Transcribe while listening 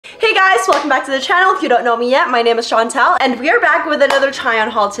Hey guys, welcome back to the channel. If you don't know me yet, my name is Chantel and we are back with another try on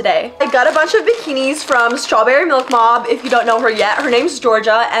haul today. I got a bunch of bikinis from Strawberry Milk Mob. If you don't know her yet, her name's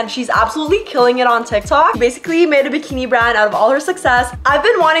Georgia and she's absolutely killing it on TikTok. She basically made a bikini brand out of all her success. I've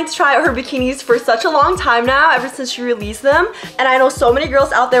been wanting to try out her bikinis for such a long time now, ever since she released them, and I know so many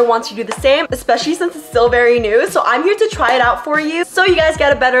girls out there want to do the same, especially since it's still very new. So I'm here to try it out for you so you guys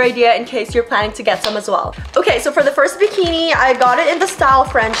get a better idea in case you're planning to get some as well. Okay, so for the first bikini, I got it in the style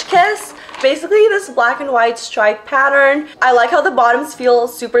French Kiss. Basically this black and white stripe pattern. I like how the bottoms feel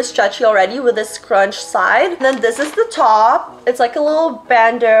super stretchy already with this scrunch side. And then this is the top. It's like a little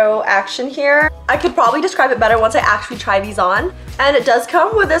bandeau action here. I could probably describe it better once I actually try these on. And it does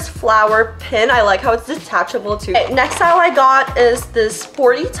come with this flower pin. I like how it's detachable too. Okay, next style I got is this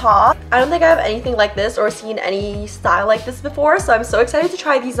sporty top. I don't think I have anything like this or seen any style like this before, so I'm so excited to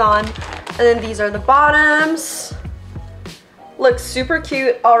try these on. And then these are the bottoms. Looks super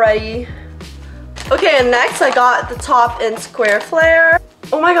cute already. Okay, and next I got the top in square flare.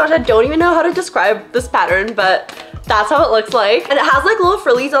 Oh my gosh, I don't even know how to describe this pattern, but that's how it looks like. And it has like little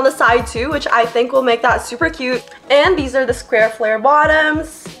frillies on the side too, which I think will make that super cute. And these are the square flare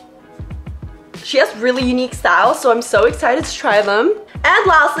bottoms. She has really unique style, so I'm so excited to try them. And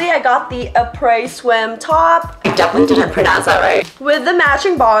lastly, I got the Après Swim top. I definitely didn't pronounce that right. With the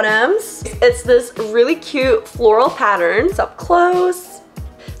matching bottoms. It's this really cute floral pattern. It's up close.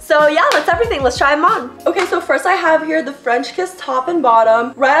 So yeah, that's everything. Let's try them on. Okay, so first I have here the French Kiss top and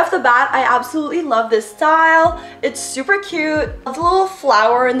bottom. Right off the bat, I absolutely love this style. It's super cute. It's a little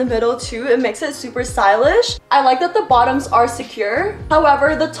flower in the middle too. It makes it super stylish. I like that the bottoms are secure.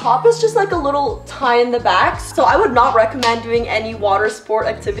 However, the top is just like a little tie in the back. So I would not recommend doing any water sport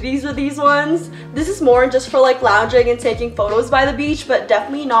activities with these ones. This is more just for like lounging and taking photos by the beach, but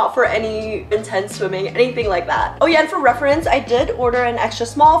definitely not for any intense swimming, anything like that. Oh yeah, and for reference, I did order an extra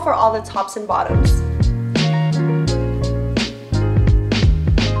small for all the tops and bottoms.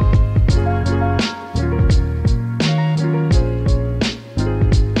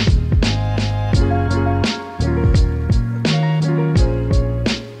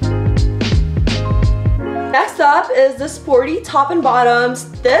 Next up is the sporty top and bottoms.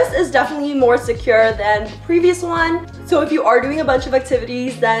 This is definitely more secure than the previous one. So if you are doing a bunch of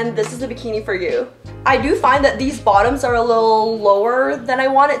activities, then this is the bikini for you. I do find that these bottoms are a little lower than I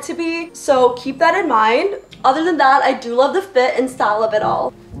want it to be, so keep that in mind. Other than that, I do love the fit and style of it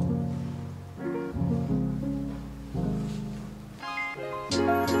all.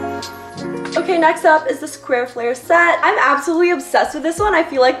 Okay, next up is the square flare set. I'm absolutely obsessed with this one. I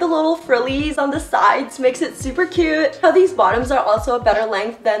feel like the little frillies on the sides makes it super cute. How these bottoms are also a better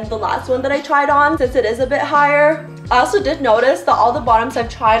length than the last one that I tried on, since it is a bit higher. I also did notice that all the bottoms I've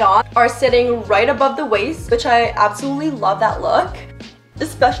tried on are sitting right above the waist, which I absolutely love that look.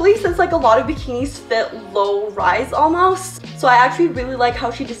 Especially since like a lot of bikinis fit low rise almost. So I actually really like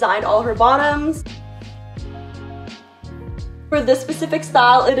how she designed all her bottoms. For this specific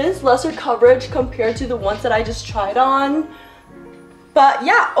style, it is lesser coverage compared to the ones that I just tried on. But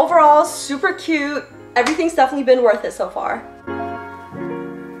yeah, overall, super cute. Everything's definitely been worth it so far.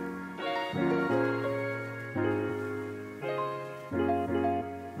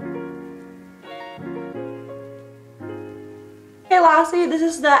 Okay, lastly, this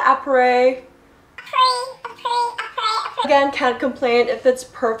is the Après. Again, can't complain. It fits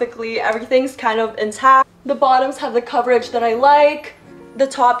perfectly. Everything's kind of intact. The bottoms have the coverage that I like. The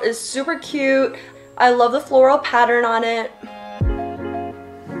top is super cute. I love the floral pattern on it.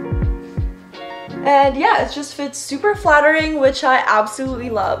 And yeah, it just fits super flattering, which I absolutely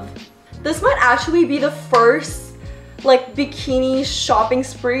love. This might actually be the first like bikini shopping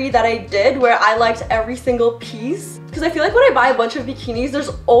spree that I did where I liked every single piece. Because I feel like when I buy a bunch of bikinis,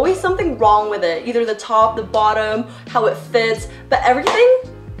 there's always something wrong with it. Either the top, the bottom, how it fits. But everything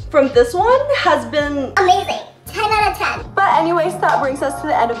from this one has been amazing. 10 out of 10. But anyways, that brings us to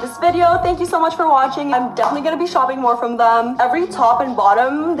the end of this video. Thank you so much for watching. I'm definitely going to be shopping more from them. Every top and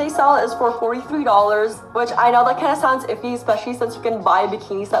bottom they sell is for $43, which I know that kind of sounds iffy, especially since you can buy a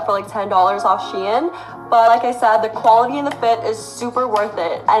bikini set for like $10 off Shein. But like I said, the quality and the fit is super worth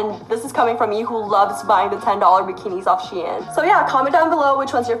it. And this is coming from me who loves buying the $10 bikinis off Shein. So yeah, comment down below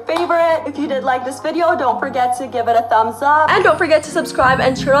which one's your favorite. If you did like this video, don't forget to give it a thumbs up. And don't forget to subscribe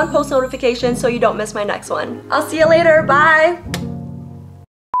and turn on post notifications so you don't miss my next one. I'll see you later. Bye!